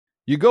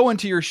You go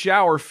into your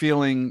shower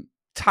feeling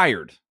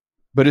tired,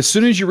 but as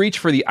soon as you reach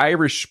for the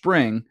Irish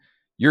Spring,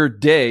 your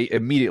day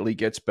immediately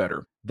gets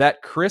better.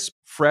 That crisp,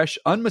 fresh,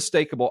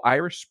 unmistakable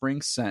Irish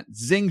Spring scent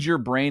zings your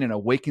brain and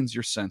awakens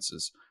your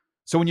senses.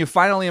 So when you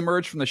finally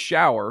emerge from the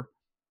shower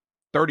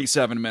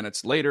 37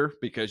 minutes later,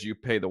 because you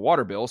pay the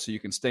water bill so you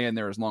can stay in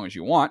there as long as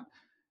you want,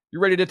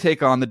 you're ready to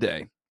take on the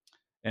day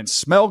and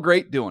smell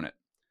great doing it.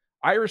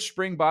 Irish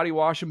Spring Body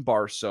Wash and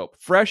Bar Soap.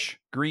 Fresh,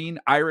 green,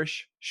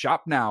 Irish.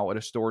 Shop now at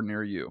a store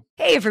near you.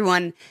 Hey,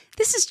 everyone.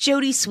 This is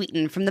Jody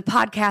Sweeten from the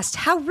podcast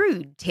How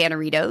Rude,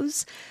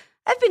 Tanneritos.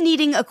 I've been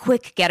needing a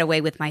quick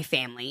getaway with my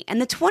family,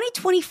 and the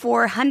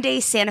 2024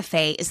 Hyundai Santa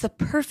Fe is the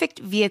perfect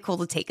vehicle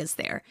to take us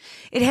there.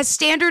 It has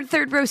standard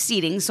third-row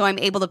seating, so I'm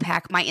able to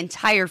pack my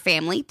entire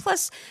family,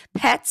 plus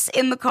pets,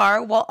 in the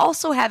car, while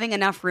also having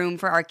enough room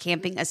for our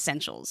camping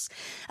essentials.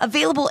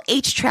 Available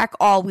H-Track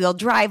all-wheel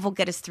drive will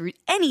get us through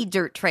any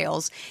dirt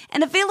trails,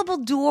 and available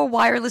dual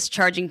wireless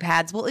charging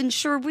pads will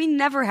ensure we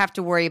never have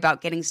to worry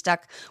about getting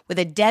stuck with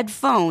a dead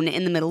phone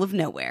in the middle of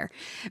nowhere.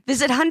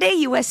 Visit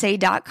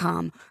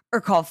HyundaiUSA.com or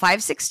call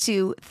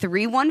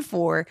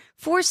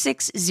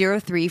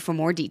 562-314-4603 for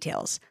more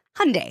details.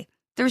 Hyundai,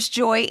 there's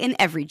joy in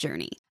every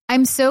journey.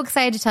 I'm so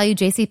excited to tell you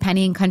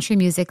JCPenney and country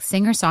music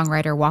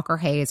singer-songwriter Walker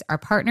Hayes are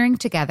partnering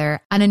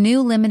together on a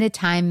new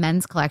limited-time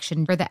men's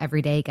collection for the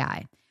everyday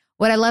guy.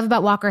 What I love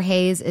about Walker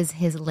Hayes is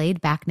his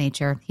laid-back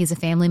nature. He's a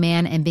family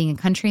man, and being a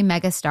country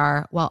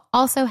megastar while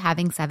also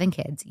having 7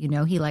 kids, you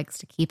know he likes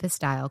to keep his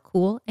style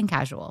cool and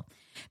casual.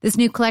 This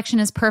new collection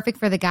is perfect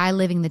for the guy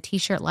living the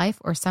t-shirt life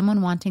or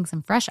someone wanting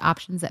some fresh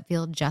options that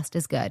feel just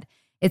as good.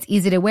 It's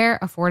easy to wear,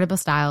 affordable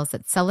styles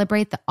that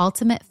celebrate the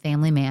ultimate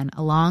family man,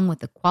 along with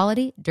the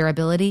quality,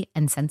 durability,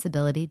 and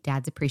sensibility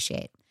dads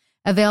appreciate.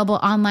 Available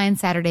online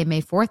Saturday,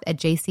 May 4th at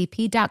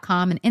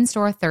jcp.com and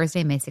in-store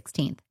Thursday, May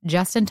 16th,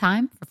 just in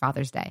time for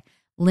Father's Day.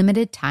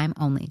 Limited time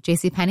only.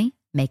 JCPenney,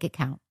 make it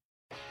count.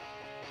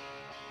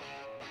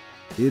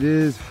 It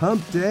is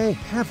Hump Day,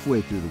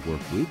 halfway through the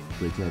work week.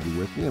 Great to have you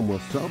with me. I'm Will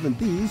Sullivan.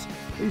 These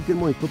are your Good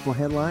Morning Football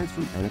headlines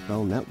from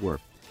NFL Network.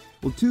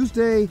 Well,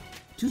 Tuesday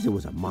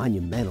was a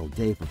monumental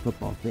day for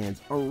football fans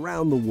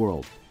around the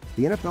world.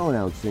 The NFL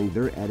announcing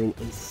they're adding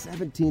a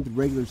 17th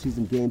regular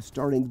season game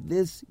starting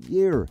this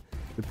year.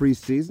 The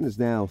preseason is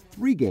now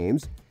 3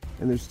 games,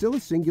 and there's still a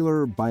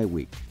singular bye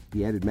week.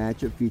 The added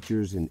matchup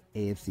features an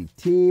AFC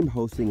team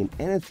hosting an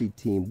NFC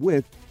team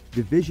with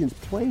divisions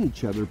playing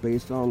each other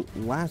based on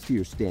last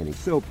year's standings.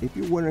 So if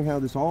you're wondering how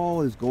this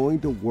all is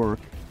going to work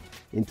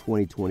in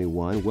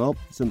 2021, well,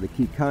 some of the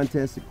key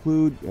contests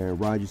include Aaron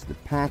Rodgers and the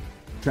Pack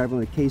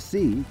traveling to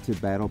KC to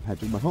battle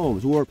Patrick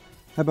Mahomes. Or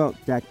how about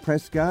Dak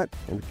Prescott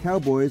and the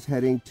Cowboys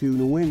heading to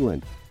New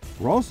England?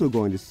 We're also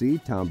going to see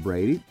Tom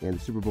Brady and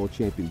the Super Bowl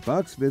champion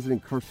Bucs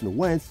visiting Carson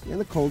Wentz and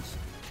the Colts,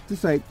 to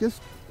cite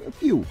just a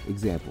few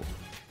examples.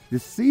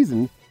 This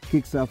season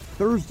kicks off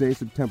Thursday,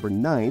 September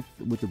 9th,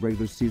 with the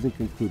regular season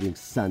concluding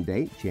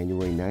Sunday,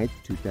 January 9th,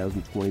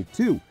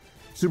 2022.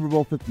 Super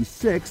Bowl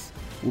 56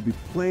 will be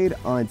played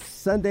on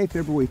Sunday,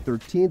 February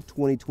 13th,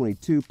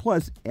 2022.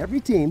 Plus,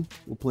 every team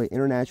will play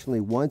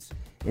internationally once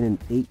in an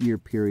 8-year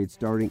period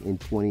starting in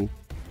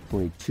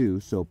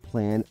 2022, so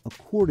plan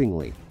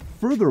accordingly.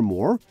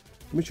 Furthermore,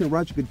 Commissioner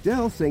Roger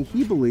Goodell saying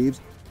he believes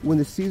when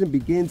the season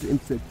begins in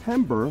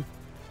September,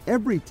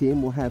 every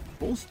team will have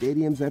full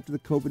stadiums after the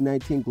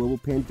COVID-19 global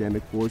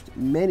pandemic forced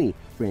many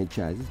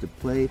franchises to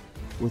play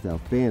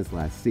without fans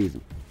last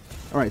season.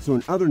 All right, so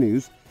in other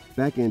news,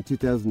 back in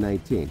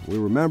 2019, we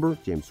remember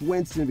Jameis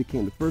Winston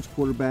became the first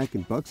quarterback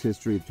in Bucs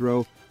history to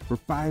throw for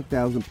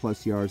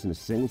 5,000-plus yards in a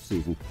single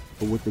season.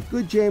 But with the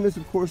good Jameis,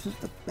 of course, is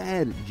the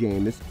bad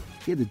Jameis.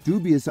 He had the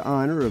dubious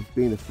honor of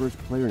being the first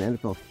player in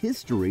NFL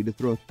history to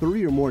throw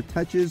 30 or more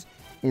touches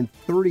and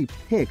 30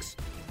 picks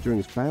during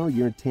his final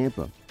year in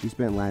Tampa. He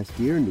spent last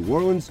year in New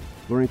Orleans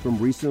learning from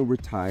recently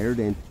retired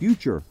and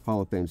future Hall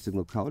of Fame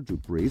signal caller Drew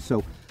Brees.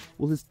 So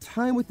will his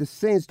time with the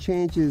Saints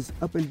change his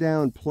up and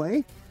down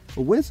play?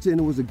 Well,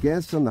 Winston was a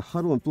guest on the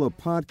Huddle and Flow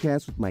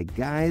podcast with my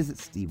guys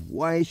Steve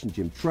Weish and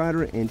Jim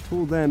Trotter and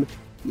told them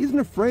he isn't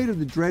afraid of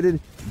the dreaded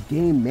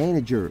game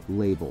manager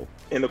label.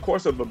 In the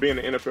course of being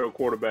an NFL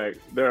quarterback,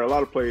 there are a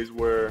lot of plays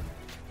where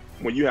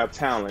when you have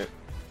talent,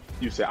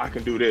 you say, I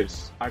can do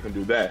this, I can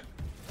do that.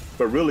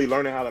 But really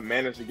learning how to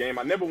manage the game,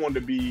 I never wanted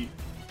to be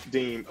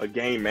deemed a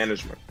game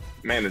manager.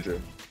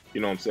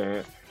 You know what I'm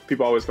saying?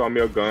 People always call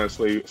me a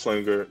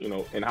gunslinger. You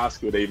know, in high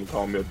school, they even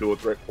call me a dual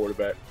threat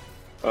quarterback.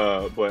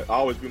 But I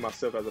always view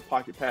myself as a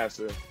pocket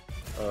passer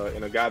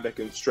and a guy that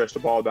can stretch the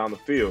ball down the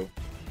field.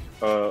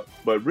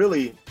 But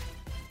really,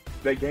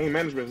 that game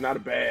management is not a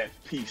bad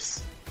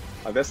piece.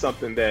 That's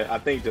something that I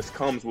think just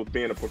comes with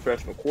being a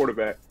professional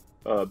quarterback,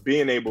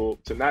 being able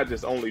to not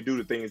just only do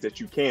the things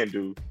that you can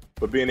do,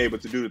 but being able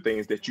to do the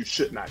things that you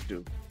should not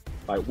do.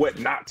 Like what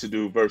not to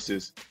do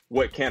versus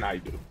what can I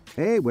do.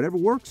 Hey, whatever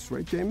works,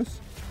 right, Jameis?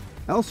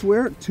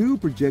 Elsewhere, 2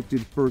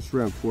 projected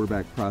first-round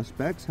quarterback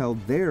prospects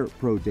held their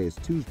pro days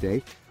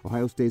Tuesday.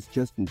 Ohio State's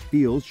Justin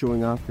Fields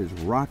showing off his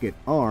rocket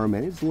arm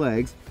and his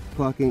legs,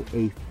 clocking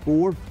a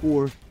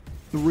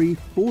 4.43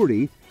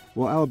 40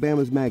 while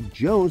Alabama's Mac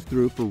Jones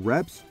threw for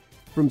reps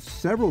from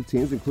several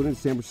teams, including the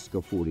San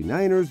Francisco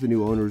 49ers, the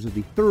new owners of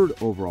the third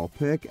overall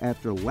pick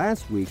after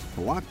last week's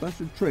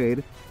blockbuster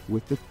trade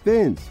with the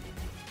Finns.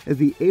 As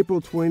the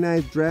April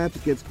 29th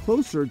draft gets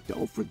closer,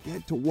 don't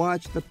forget to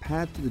watch the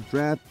Path to the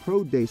Draft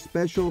Pro Day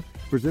special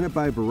presented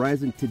by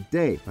Verizon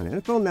today on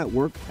NFL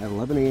Network at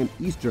 11 a.m.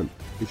 Eastern.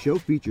 The show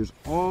features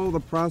all the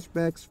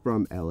prospects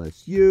from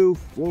LSU,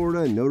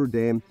 Florida, and Notre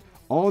Dame,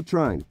 all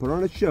trying to put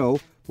on a show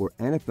for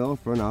NFL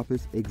front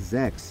office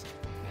execs.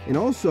 And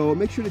also,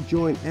 make sure to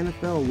join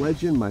NFL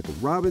legend Michael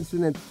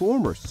Robinson and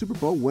former Super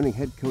Bowl winning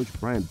head coach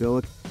Brian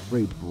Billick for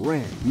a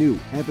brand new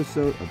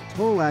episode of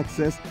Total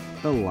Access,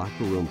 the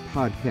Locker Room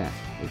Podcast.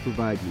 They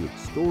provide unique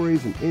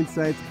stories and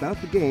insights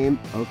about the game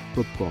of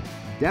football.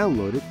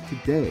 Download it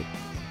today.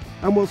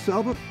 I'm Will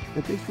Selva,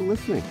 and thanks for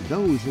listening.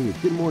 Those are your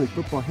Good Morning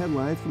Football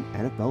headlines from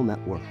NFL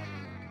Network.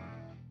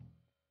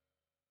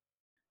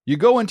 You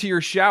go into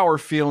your shower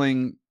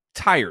feeling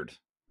tired,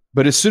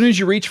 but as soon as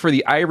you reach for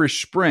the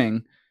Irish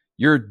Spring,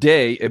 your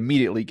day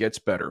immediately gets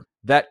better.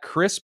 That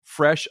crisp,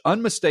 fresh,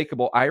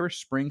 unmistakable Irish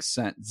Spring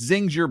scent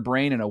zings your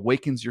brain and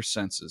awakens your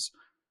senses.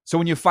 So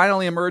when you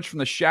finally emerge from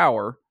the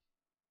shower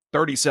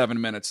 37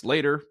 minutes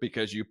later,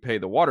 because you pay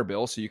the water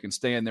bill so you can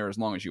stay in there as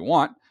long as you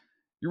want,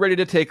 you're ready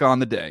to take on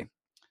the day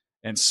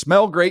and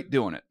smell great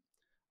doing it.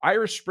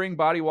 Irish Spring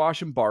Body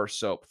Wash and Bar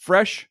Soap.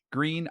 Fresh,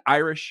 green,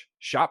 Irish.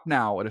 Shop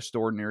now at a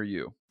store near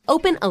you.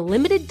 Open a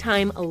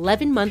limited-time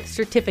 11-month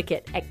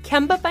certificate at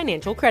Kemba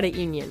Financial Credit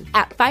Union.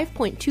 At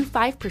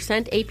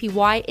 5.25%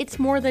 APY, it's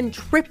more than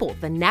triple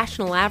the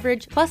national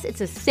average, plus it's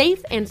a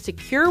safe and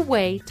secure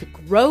way to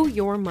grow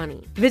your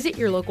money. Visit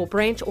your local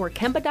branch or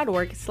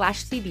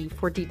kemba.org/CD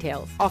for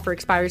details. Offer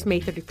expires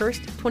May 31st,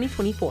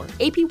 2024.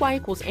 APY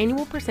equals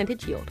annual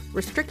percentage yield.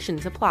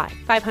 Restrictions apply.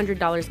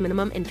 $500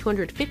 minimum and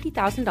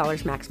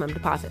 $250,000 maximum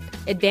deposit.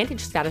 Advantage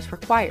status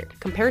required.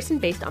 Comparison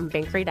based on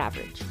bank rate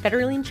average.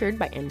 Federally insured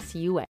by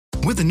NCUA.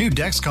 With the new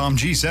Dexcom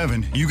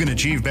G7, you can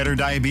achieve better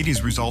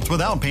diabetes results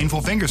without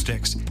painful finger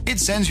sticks. It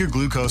sends your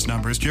glucose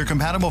numbers to your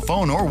compatible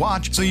phone or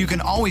watch so you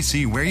can always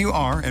see where you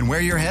are and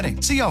where you're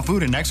heading. See how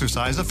food and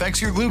exercise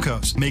affects your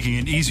glucose, making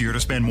it easier to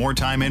spend more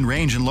time in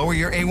range and lower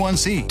your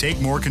A1C.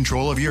 Take more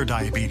control of your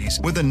diabetes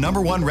with the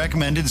 #1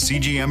 recommended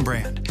CGM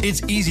brand.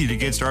 It's easy to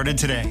get started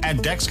today at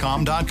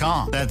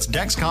Dexcom.com. That's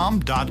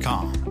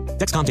Dexcom.com.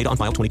 Dexcom data on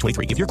file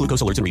 2023. If your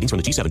glucose alerts and readings from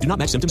the G7 do not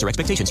match symptoms or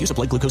expectations, use a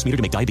blood glucose meter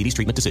to make diabetes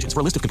treatment decisions.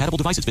 For a list of compatible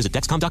devices, visit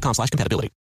Dexcom.com/compatibility.